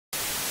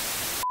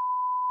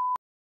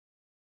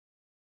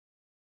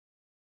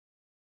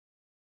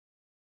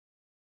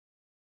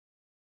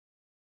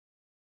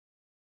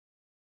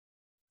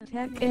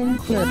Tech and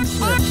clips.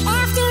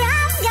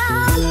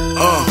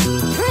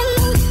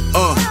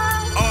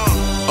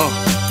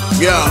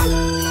 Yeah.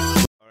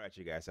 Alright,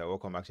 you guys,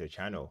 welcome back to the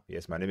channel.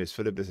 Yes, my name is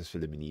Philip. This is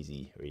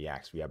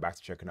Philiminzyvlogs. We are back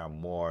to checking out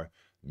more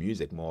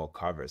music, more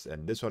covers,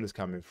 and this one is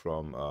coming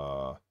from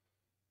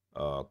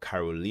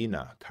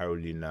Karolina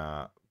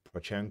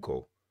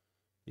Protsenko.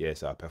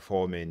 Yes,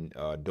 performing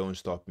 "Don't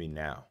Stop Me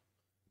Now"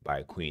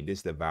 by Queen. This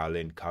is the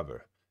violin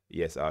cover.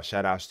 Yes,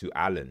 shout outs to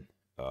Alan,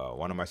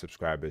 one of my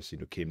subscribers.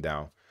 Came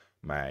down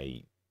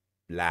my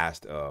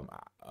last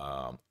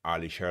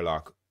Ali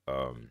Sherlock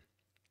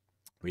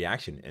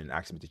reaction and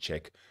asked me to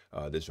check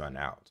this one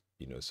out.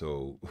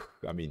 So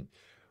I mean,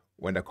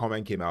 when the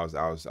comment came out,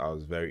 I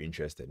was very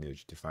interested,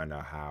 to find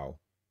out how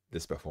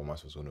this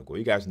performance was going to go.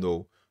 You guys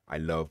know I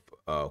love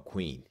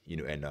Queen,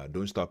 and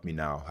 "Don't Stop Me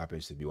Now"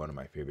 happens to be one of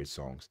my favorite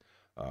songs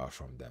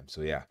from them.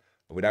 So yeah,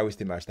 without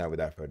wasting much time,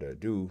 without further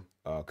ado,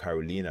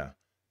 Karolina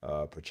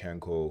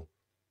Protsenko,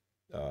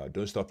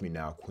 "Don't Stop Me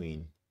Now,"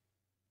 Queen,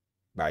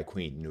 by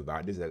Queen.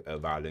 This is a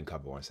violin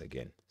cover once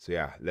again. So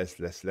yeah, let's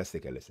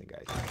take a listen,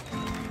 guys.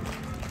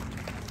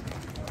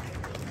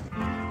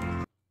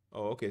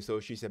 Oh, okay, so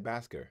she's a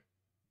basker.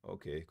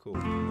 Okay, cool.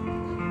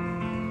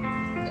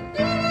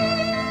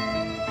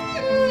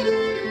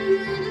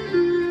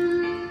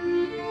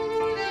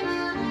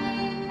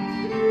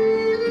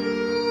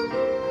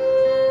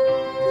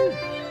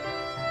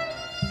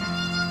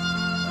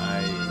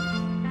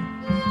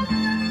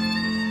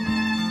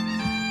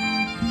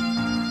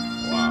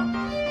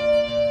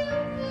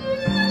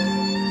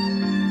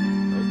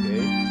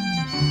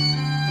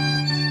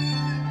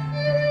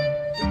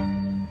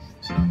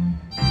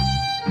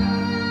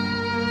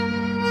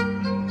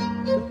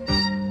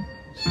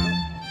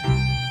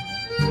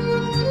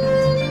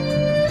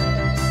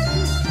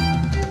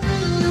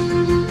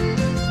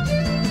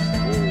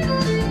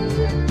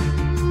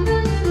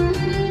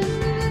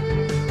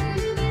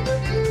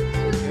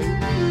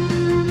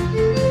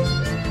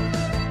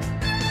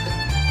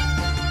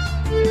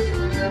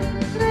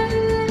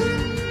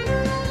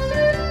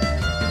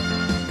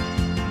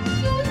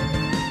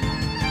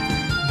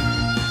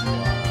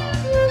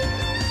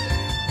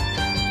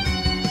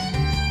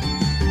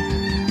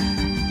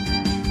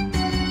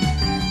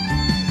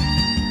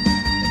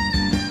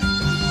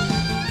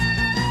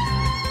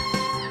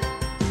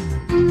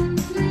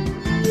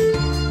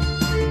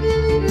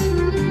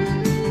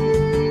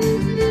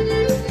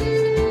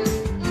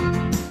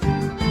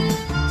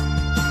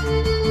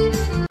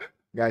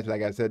 Guys,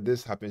 like I said,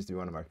 this happens to be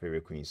one of my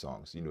favorite Queen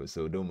songs,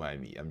 so don't mind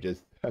me. I'm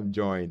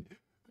enjoying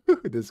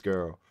this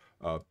girl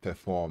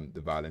perform the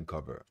violin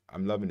cover.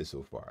 I'm loving it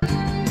so far.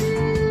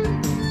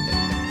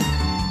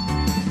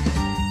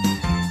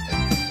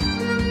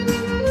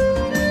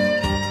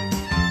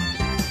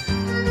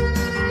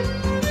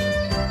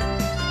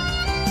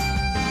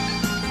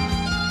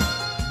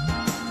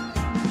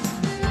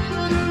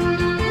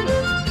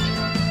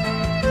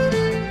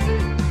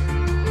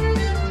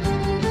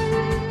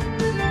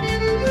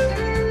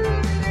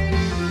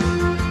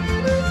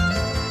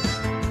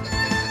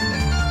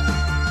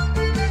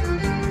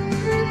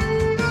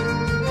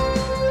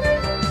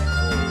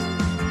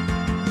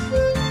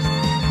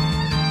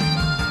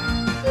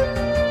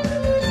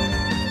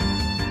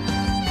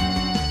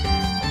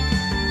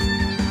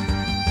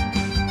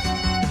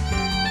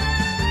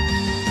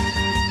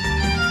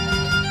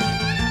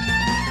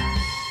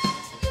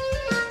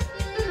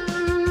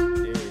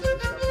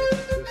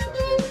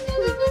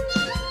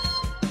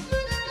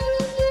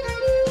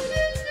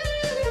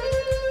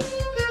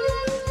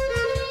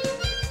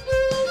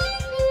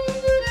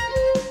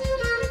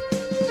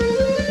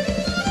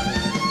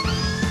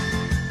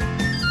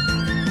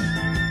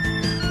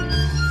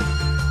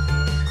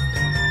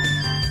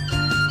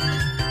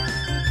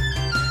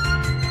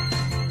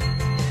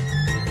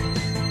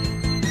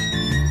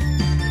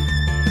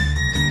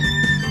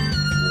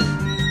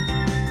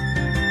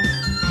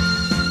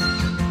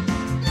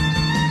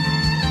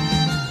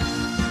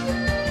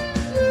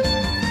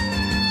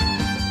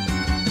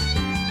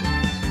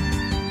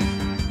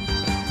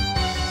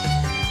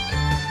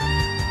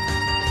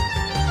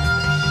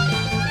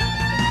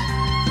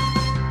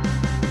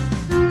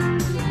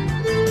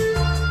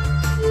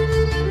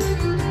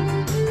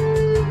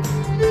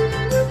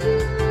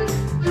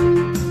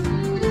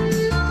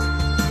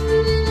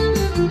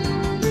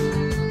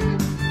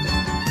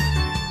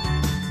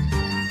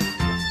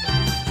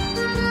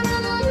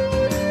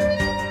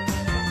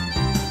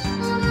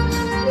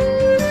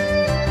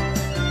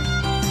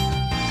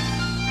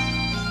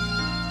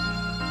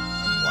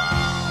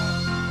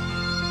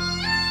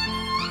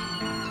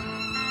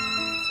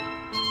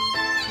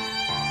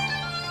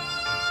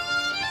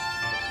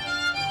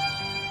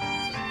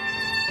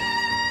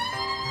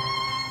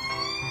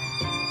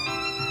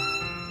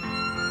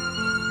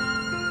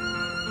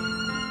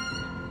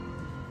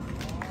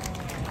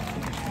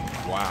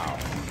 Wow.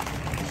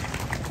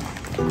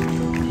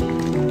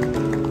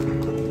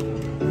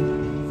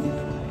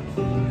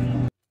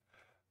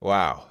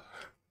 Wow.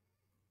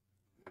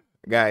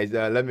 Guys,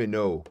 let me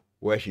know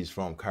where she's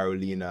from.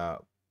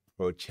 Karolina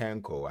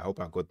Protsenko. I hope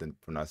I got the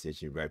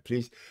pronunciation right.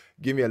 Please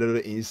give me a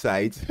little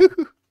insight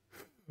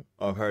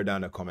of her down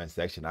in the comment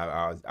section.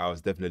 I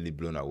was definitely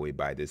blown away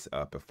by this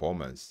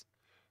performance.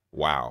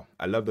 Wow,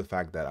 I love the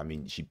fact that, I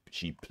mean,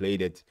 she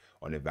played it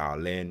on a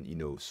violin,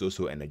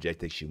 so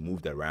energetic. She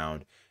moved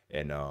around,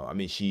 and I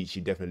mean, she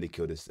definitely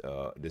killed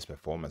this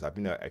performance. I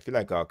feel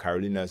like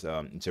Karolina's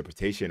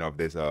interpretation of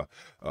this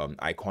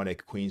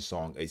iconic Queen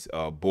song is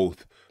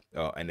both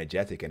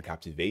energetic and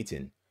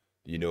captivating.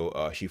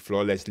 She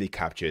flawlessly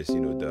captures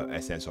the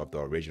essence of the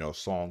original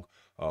song,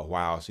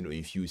 whilst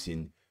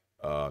infusing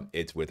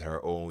it with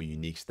her own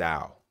unique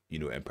style,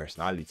 and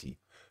personality.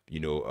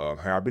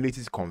 Her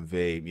ability to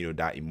convey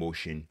that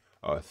emotion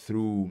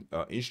through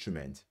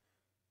instrument,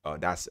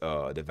 that's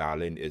the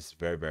violin, is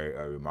very,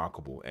 very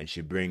remarkable, and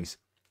she brings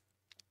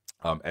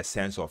a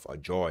sense of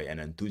joy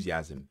and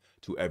enthusiasm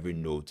to every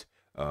note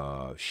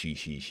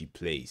she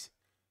plays.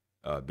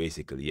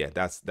 Basically, yeah,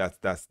 that's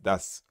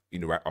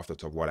right off the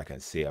top what I can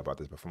say about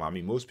this performance. I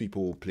mean, most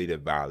people will play the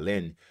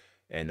violin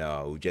and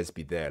will just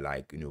be there,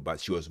 like, but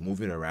she was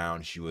moving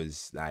around. She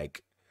was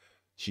like,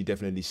 she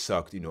definitely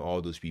sucked,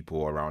 all those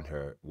people around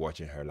her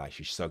watching her, like,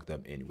 she sucked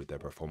them in with her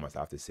performance, I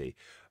have to say.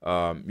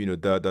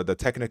 The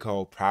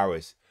technical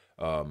prowess,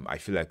 I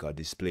feel like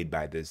displayed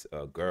by this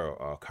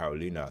girl,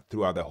 Karolina,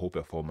 throughout the whole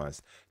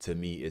performance, to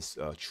me is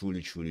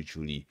truly, truly,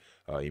 truly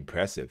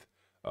impressive.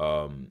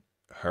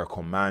 Her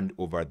command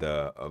over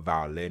the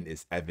violin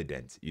is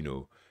evident,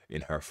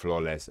 in her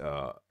flawless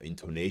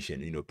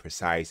intonation,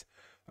 precise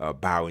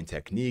bowing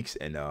techniques,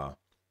 and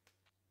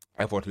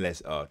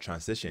effortless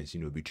transitions,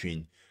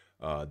 between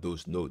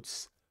those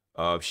notes.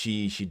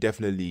 She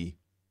definitely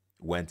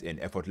went in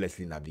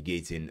effortlessly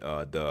navigating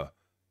the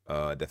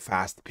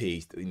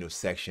fast-paced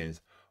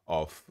sections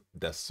of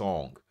the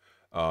song,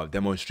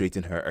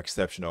 demonstrating her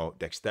exceptional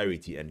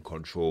dexterity and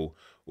control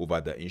over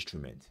the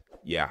instrument.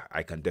 Yeah,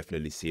 I can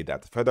definitely say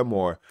that.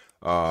 Furthermore,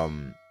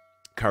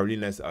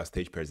 Karolina's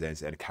stage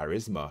presence and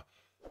charisma,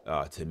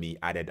 to me,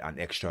 added an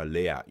extra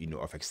layer,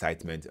 of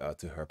excitement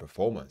to her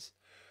performance.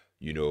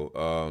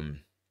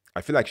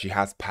 I feel like she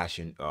has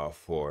passion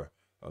for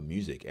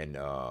music, and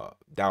that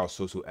was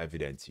so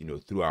evident,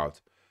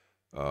 throughout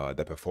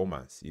the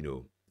performance.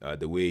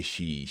 The way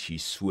she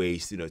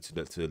sways, to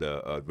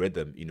the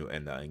rhythm,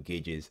 and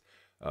engages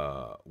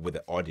with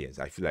the audience.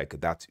 I feel like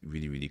that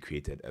really, really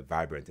created a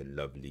vibrant and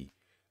lovely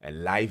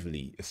and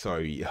lively,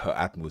 sorry,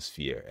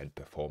 atmosphere and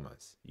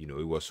performance. It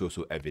was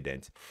so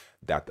evident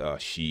that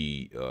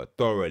she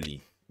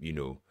thoroughly,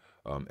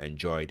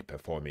 enjoyed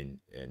performing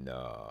and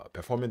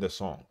performing the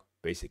song,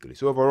 basically.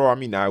 So overall, I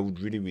mean, I would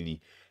really, really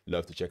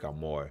love to check out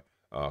more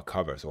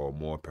covers or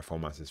more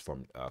performances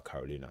from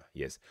Karolina.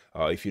 Yes.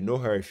 If you know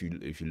her, if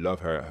you love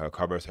her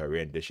covers, her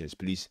renditions,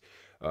 please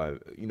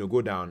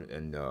go down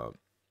and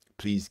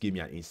please give me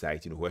an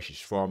insight, where she's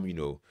from,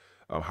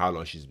 how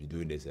long she's been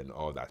doing this and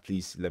all that.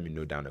 Please let me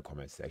know down in the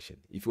comment section.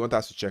 If you want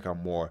us to check out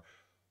more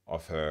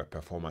of her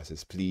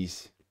performances,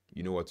 please,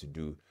 you know what to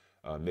do.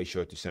 Make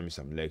sure to send me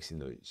some links,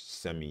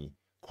 send me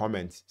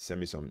comments,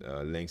 send me some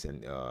links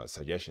and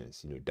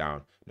suggestions, down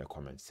in the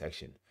comment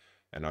section,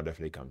 and I'll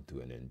definitely come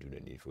through and then do the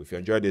needful. If you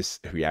enjoyed this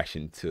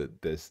reaction to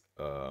this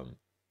Don't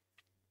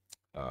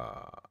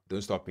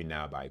Stop Me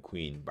Now by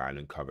Queen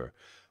violin cover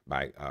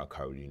by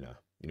Karolina,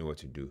 you know what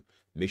to do.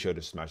 Make sure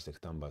to smash the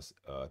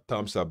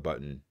thumbs up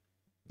button,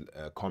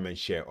 comment,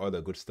 share, all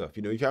the good stuff.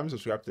 If you haven't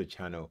subscribed to the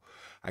channel,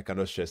 I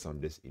cannot stress on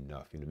this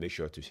enough. Make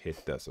sure to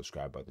hit the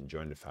subscribe button,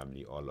 join the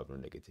family. All love, no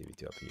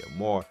negativity up here.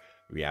 More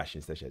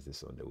reactions such as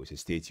this on the way. So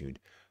stay tuned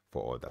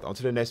for all that. On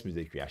to the next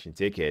music reaction.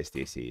 Take care,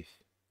 stay safe.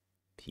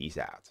 Peace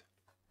out.